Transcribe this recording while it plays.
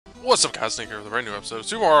What's up, guys? Nick here with a brand new episode of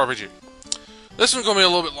Super Mario RPG. This one's gonna be a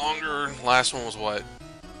little bit longer. Last one was what?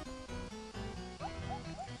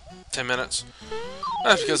 10 minutes?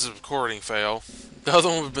 That's because of the recording fail. The other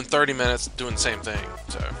one would have been 30 minutes doing the same thing,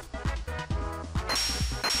 so.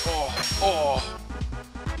 Oh.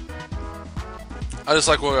 I just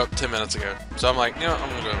like woke up 10 minutes ago. So I'm like, you know, I'm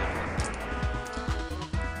gonna go.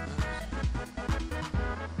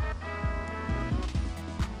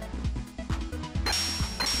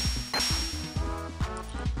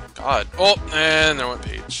 God. Oh, and there went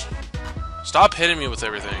Peach. Stop hitting me with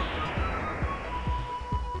everything.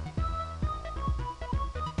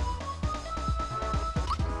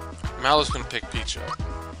 Mallow's gonna pick Peach up.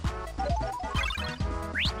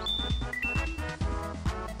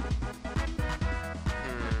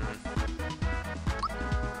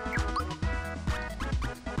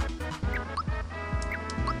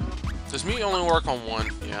 Does me only work on one?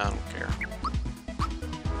 Yeah, I don't care.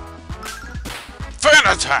 Fan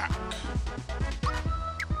attack!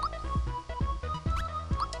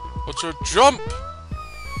 What's your jump?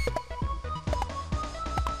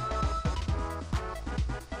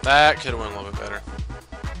 That could have went a little bit better.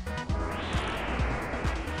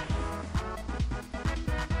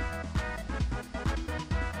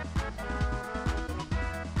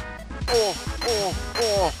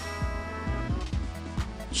 Oh.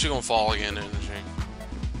 She's gonna fall again, isn't she?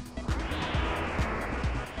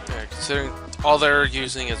 Yeah, considering all they're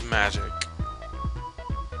using is magic.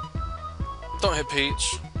 Don't hit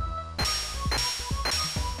Peach.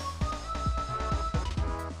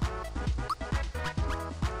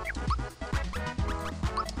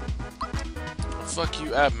 Well, fuck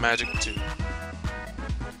you, I have magic too.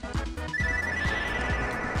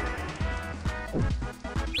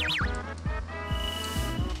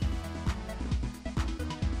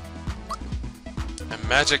 And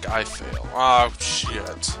magic, I fail. Oh,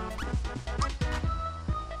 shit.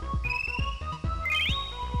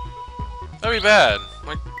 That'd be bad.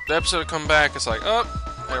 Like, the episode would come back, it's like, oh,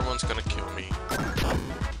 everyone's gonna kill me.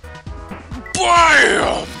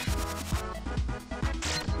 BAM!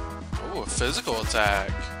 Oh, a physical attack.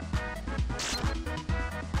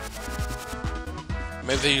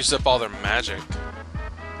 Maybe they used up all their magic.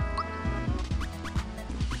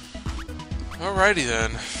 Alrighty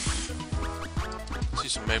then. Let's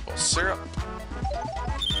use some maple syrup.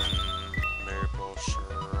 Maple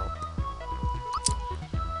syrup.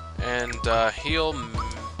 And heal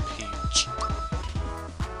Peach.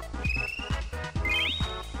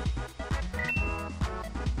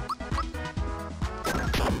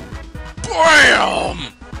 BAM!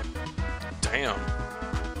 Damn.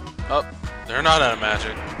 Oh, they're not out of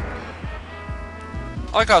magic.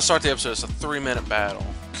 I like how I start the episode. It's a 3-minute battle.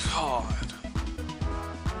 God.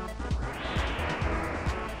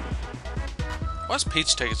 Why's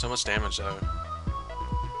Peach taking so much damage though?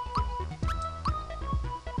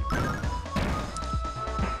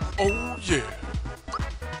 Oh yeah!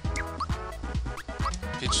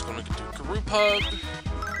 Peach is gonna do Group Hug.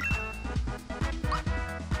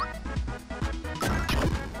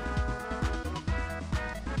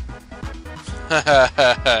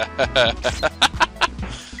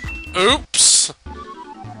 Oops!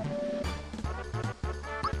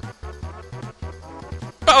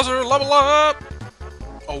 Bowser, level up!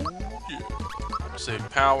 Oh yeah! Save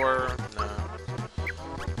power. No.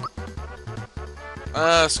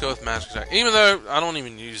 Let's go with magic attack. Even though I don't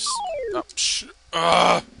even use.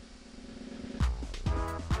 Oh,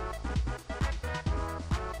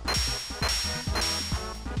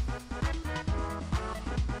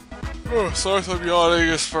 Oh, sorry for yawning.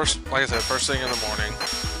 It's first, like I said, first thing in the morning.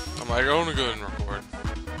 I'm like, I want to go ahead and record.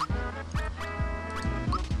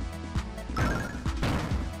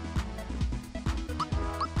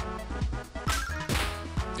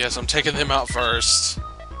 Yes, I'm taking them out first.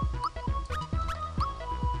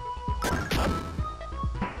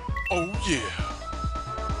 Oh yeah!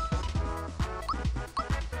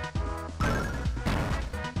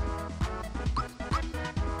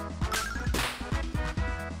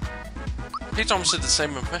 Peach almost did the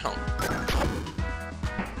same amount.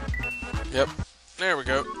 Yep. There we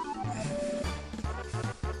go.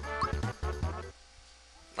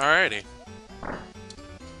 Alrighty.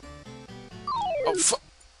 Oh, fuck.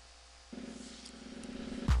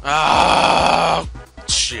 Ah,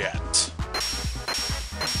 shit.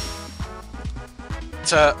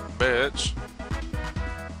 Tap, bitch.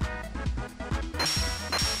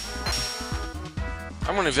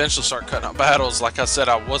 I'm gonna eventually start cutting out battles like I said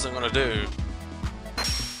I wasn't gonna do.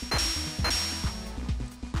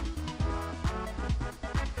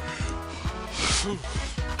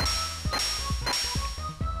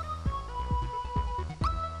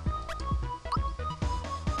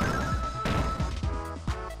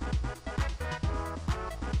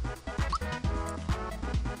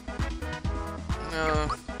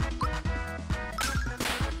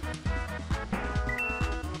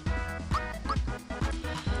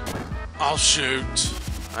 Oh, shoot.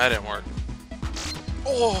 That didn't work.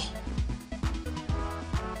 Oh!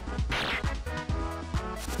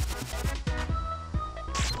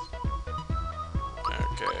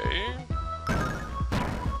 Okay.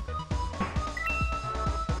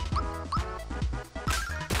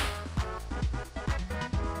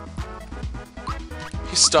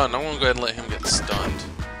 He's stunned. I'm gonna go ahead and let him get stunned.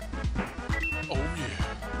 Oh, yeah.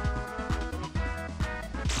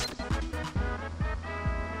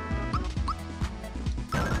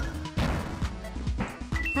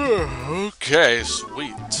 Okay,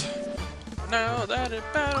 sweet. Now that a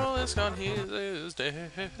battle is gone, he is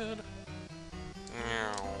dead.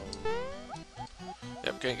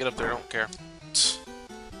 Yep, can't get up there, don't care.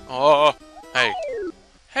 Oh, hey.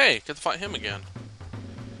 Hey, get to fight him again.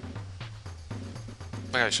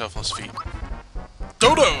 I gotta shuffle his feet.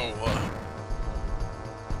 Dodo!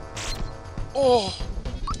 Oh!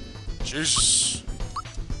 Jesus.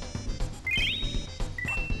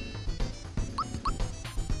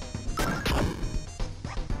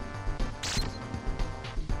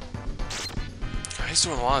 God, he's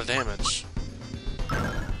doing a lot of damage.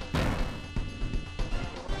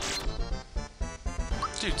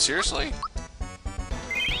 Dude, seriously?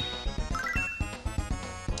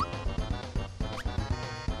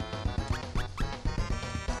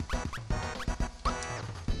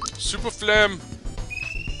 Super Flame!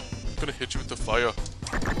 I'm gonna hit you with the fire.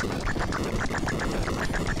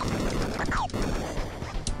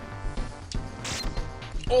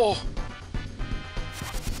 Oh!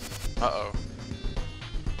 Uh-oh.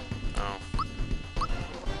 Oh.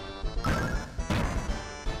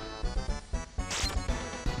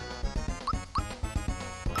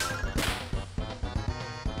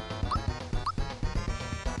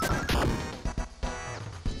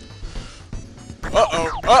 Uh-oh!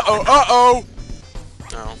 Uh-oh! Uh-oh!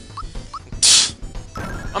 No.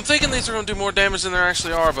 I'm thinking these are gonna do more damage than they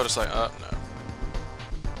actually are, but it's like, no.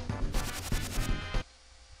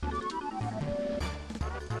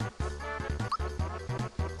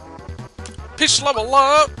 Peach level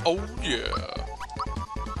up! Oh, yeah.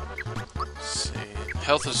 Let's see.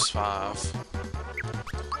 Health is 5.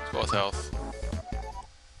 Let's go with health.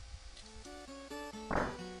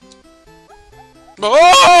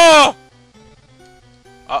 Oh!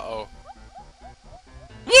 Uh-oh.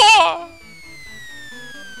 Ah!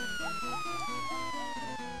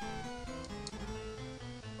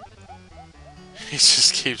 He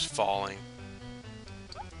just keeps falling.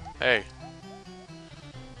 Hey.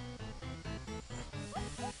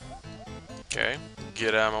 Okay,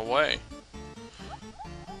 get out of my way.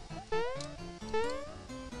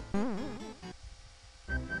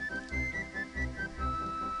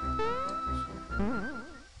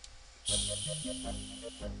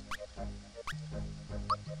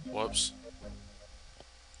 Whoops.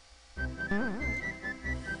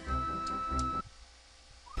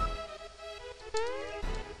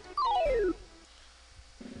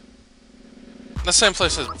 The same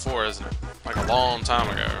place as before, isn't it? Like a long time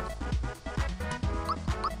ago.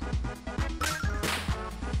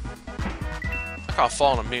 Like I'll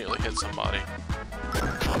fall and immediately hit somebody.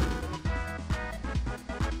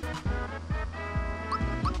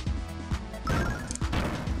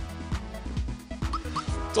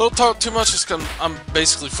 Don't talk too much, just 'cause I'm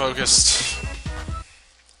basically focused.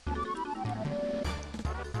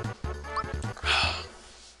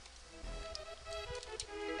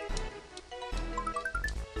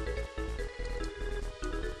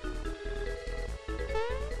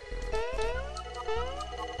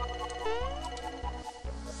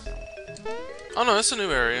 Oh no, it's a new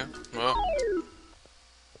area. Well,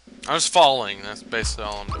 I'm just falling. That's basically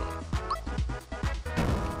all I'm doing.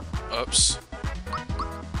 Oops.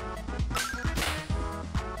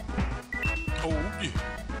 Oh yeah.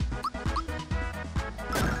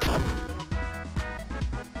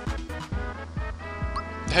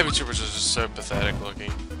 The heavy troopers are just so pathetic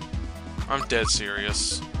looking. I'm dead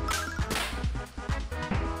serious.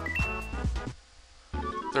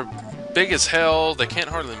 They're big as hell. They can't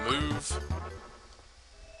hardly move.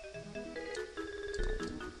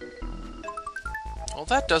 Well,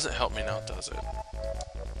 that doesn't help me now, does it?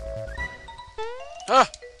 Ah!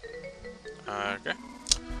 Okay.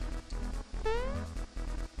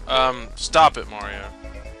 Stop it, Mario.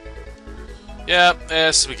 Yeah,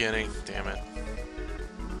 it's the beginning. Damn it.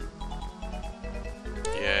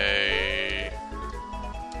 Yay.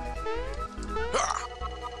 Ah!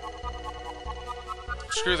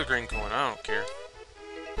 Screw the green coin, I don't care.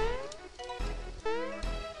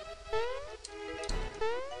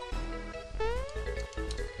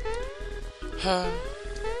 Ha!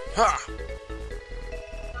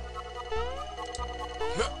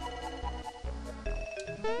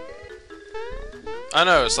 I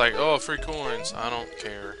know, it's like, oh, free coins. I don't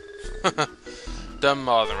care. Doesn't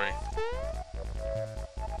bother me.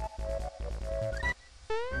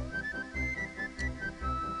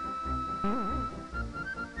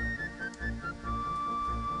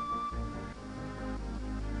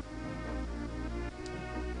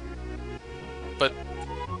 But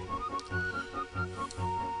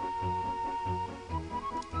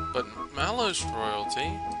Mallow's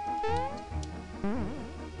royalty.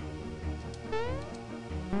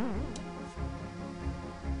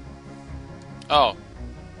 Oh.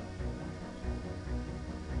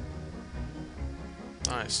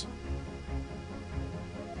 Nice.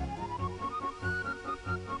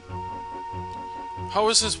 How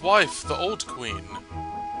is his wife, the old queen?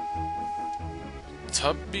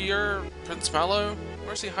 Tubbier Prince Mallow?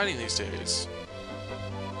 Where's he hiding these days?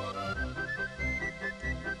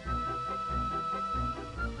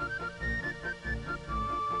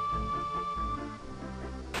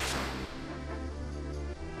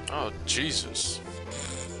 Oh, Jesus.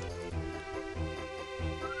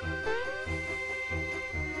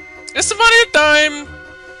 It's the money time!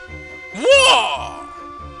 Whoa!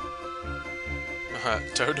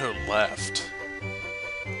 Dodo left.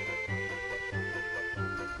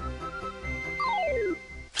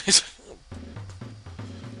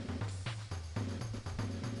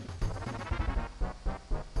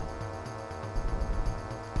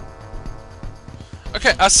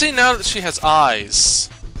 Okay, I see now that she has eyes.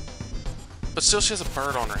 But still, she has a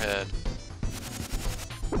bird on her head.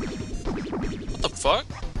 What the fuck?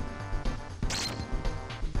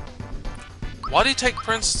 Why do you take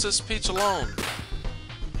Princess Peach alone?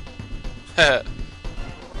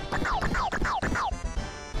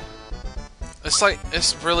 It's like,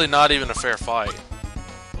 it's really not even a fair fight.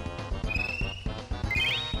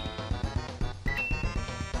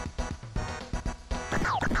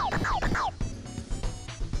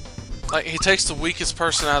 Like, he takes the weakest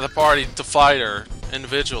person out of the party to fight her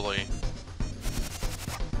individually.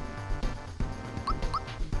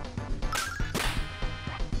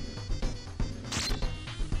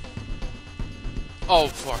 Oh,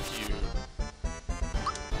 fuck you.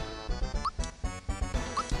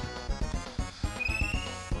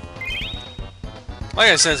 Like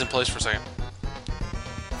I said, it's in place for a second.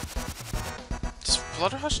 Does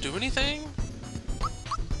Flutterhush do anything?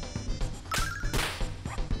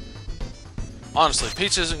 Honestly,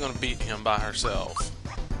 Peach isn't going to beat him by herself.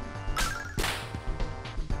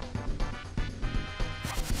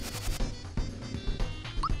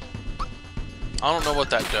 I don't know what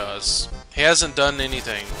that does. He hasn't done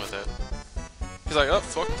anything with it. He's like, oh,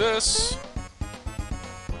 fuck this.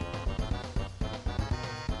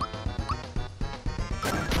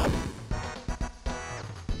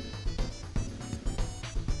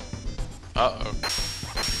 Uh-oh.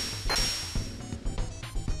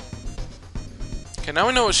 Okay, now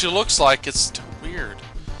we know what she looks like. It's weird.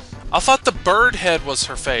 I thought the bird head was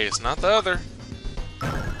her face, not the other.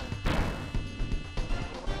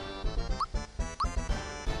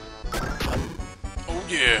 Oh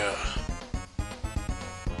yeah.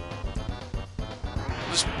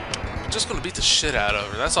 Just gonna beat the shit out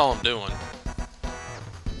of her. That's all I'm doing.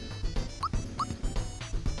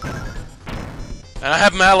 And I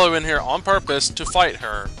have Mallow in here on purpose to fight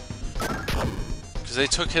her. Because they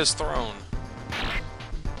took his throne.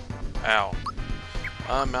 Ow.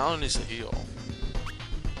 Mallow needs to heal.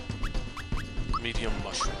 Medium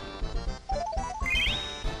mushroom.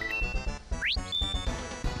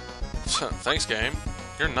 Thanks, game.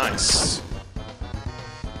 You're nice.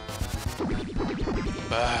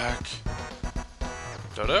 Back.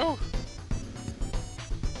 Dodo?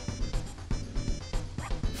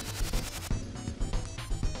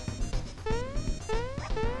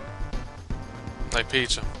 Like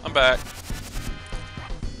Peach, I'm back.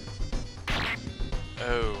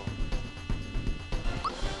 Oh.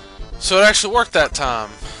 So it actually worked that time.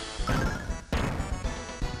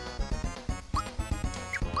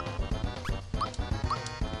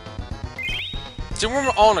 See, when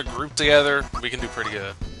we're all in a group together, we can do pretty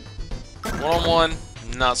good. One-on-one,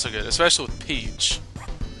 not so good, especially with Peach.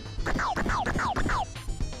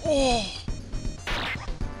 Oh!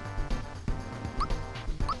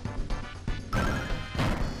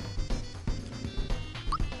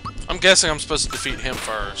 I'm guessing I'm supposed to defeat him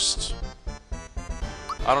first.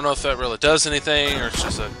 I don't know if that really does anything, or it's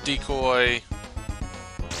just a decoy.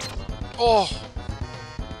 Oh!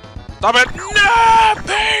 Stop it! No,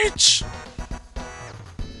 Peach!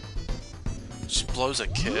 She blows a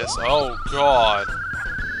kiss. Oh, God.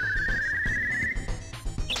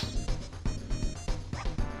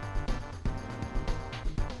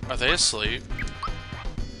 Are they asleep?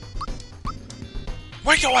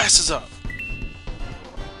 Wake your asses up!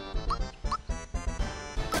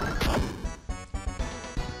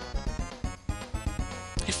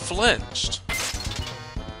 He flinched.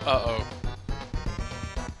 Uh-oh.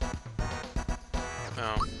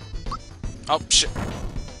 No. Oh, shit.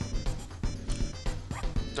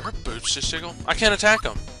 Do her boobs just jiggle? I can't attack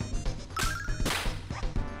them.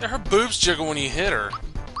 Yeah, her boobs jiggle when you hit her.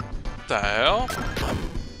 What the hell?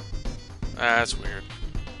 That's weird.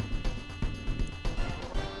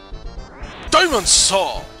 Diamond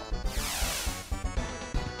Saw!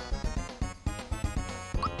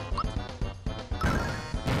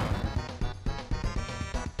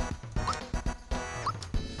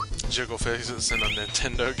 Jiggle faces in a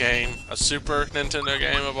Nintendo game. A Super Nintendo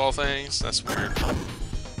game of all things. That's weird.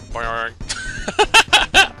 Boing.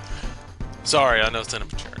 Sorry, I know it's in a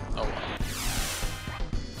picture. Oh well.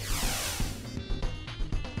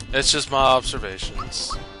 It's just my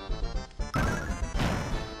observations.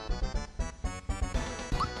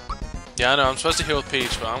 Yeah, I know, I'm supposed to heal with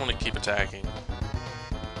Peach, but I want to keep attacking.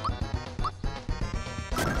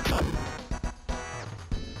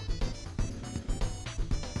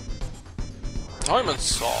 Diamond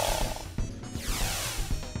Saw!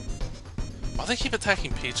 Why do they keep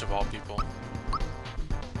attacking Peach of all people?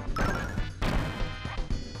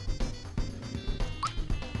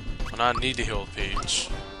 When I need to heal with Peach.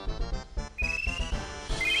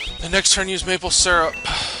 The next turn use maple syrup.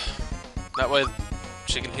 That way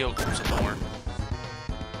she can heal some more.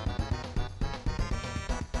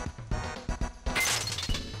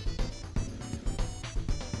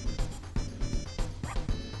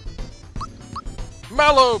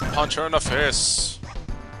 Mallow! Punch her in the face!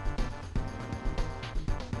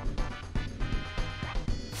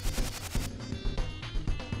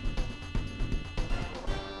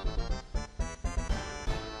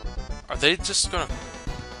 Are they just gonna,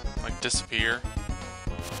 like, disappear?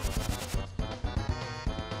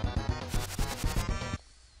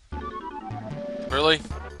 Really?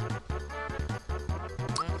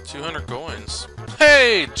 200 coins.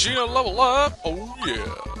 Hey! Geno level up! Oh yeah!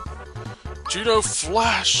 Judo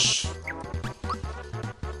Flash!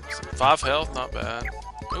 5 health, not bad.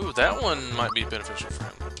 Ooh, that one might be beneficial for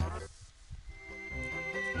him.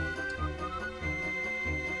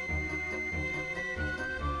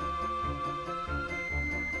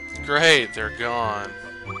 Great, they're gone.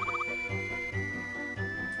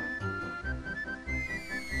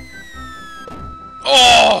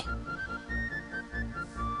 Oh!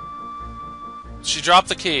 She dropped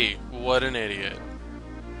the key. What an idiot.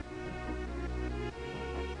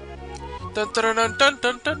 Dun dun dun dun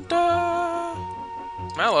dun dun dun.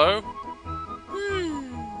 Mallow.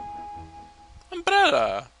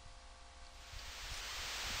 Umbrella.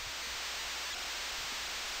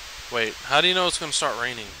 Wait, how do you know it's gonna start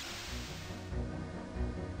raining?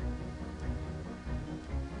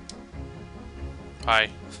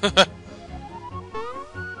 Hi.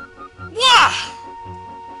 Wah!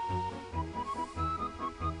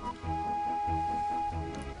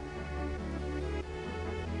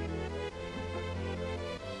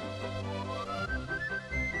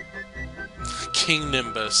 King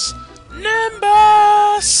Nimbus.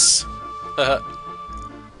 Nimbus! Of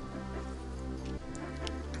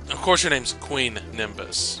course your name's Queen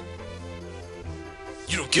Nimbus.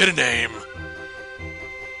 You don't get a name!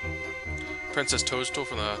 Princess Toadstool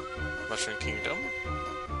from the Mushroom Kingdom.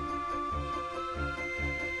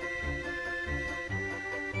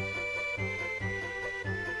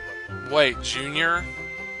 Wait, Junior?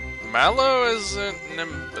 Mallow isn't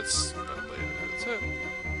Nimbus, I believe, is it?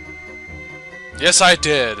 Yes, I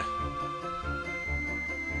did!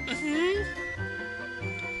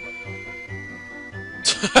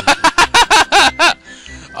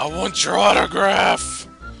 I want your autograph!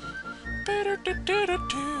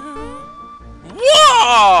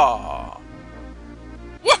 Whoa!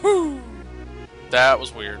 Woohoo! That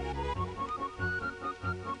was weird.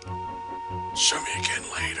 Show me again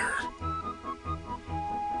later.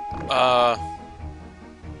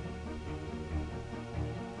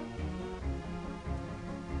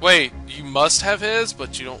 Wait, you must have his,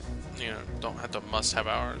 but you don't, don't have to must have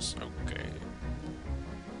ours. Okay.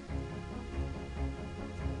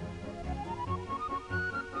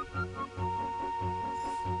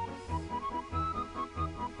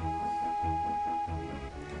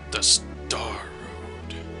 The Star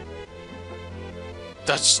Road.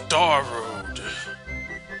 The Star Road.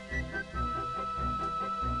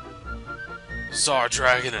 Czar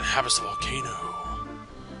Dragon inhabits the volcano.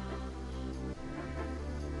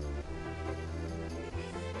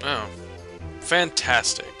 Oh.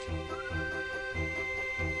 Fantastic.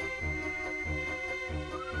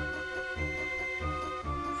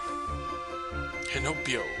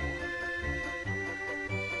 Pinocchio.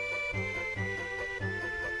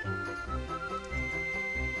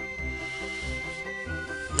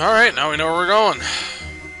 Alright, now we know where we're going.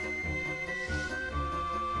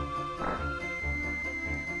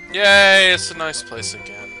 Yay, it's a nice place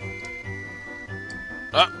again.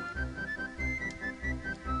 Ah!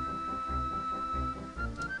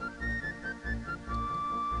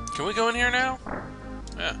 Can we go in here now?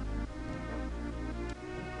 Yeah.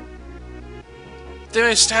 They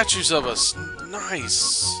made statues of us.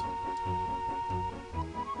 Nice.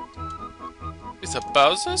 It's a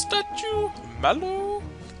Bowser statue, Mallow,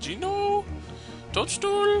 Gino,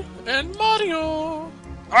 Toadstool, and Mario.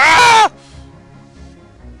 Ah!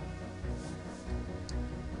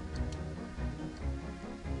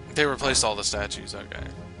 They replaced all the statues, okay.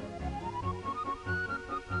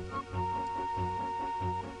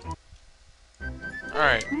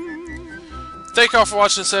 Alright. Thank y'all for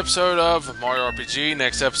watching this episode of Mario RPG.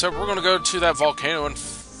 Next episode, we're gonna go to that volcano and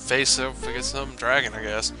face some dragon, I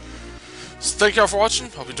guess. So thank y'all for watching.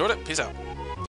 Hope you enjoyed it. Peace out.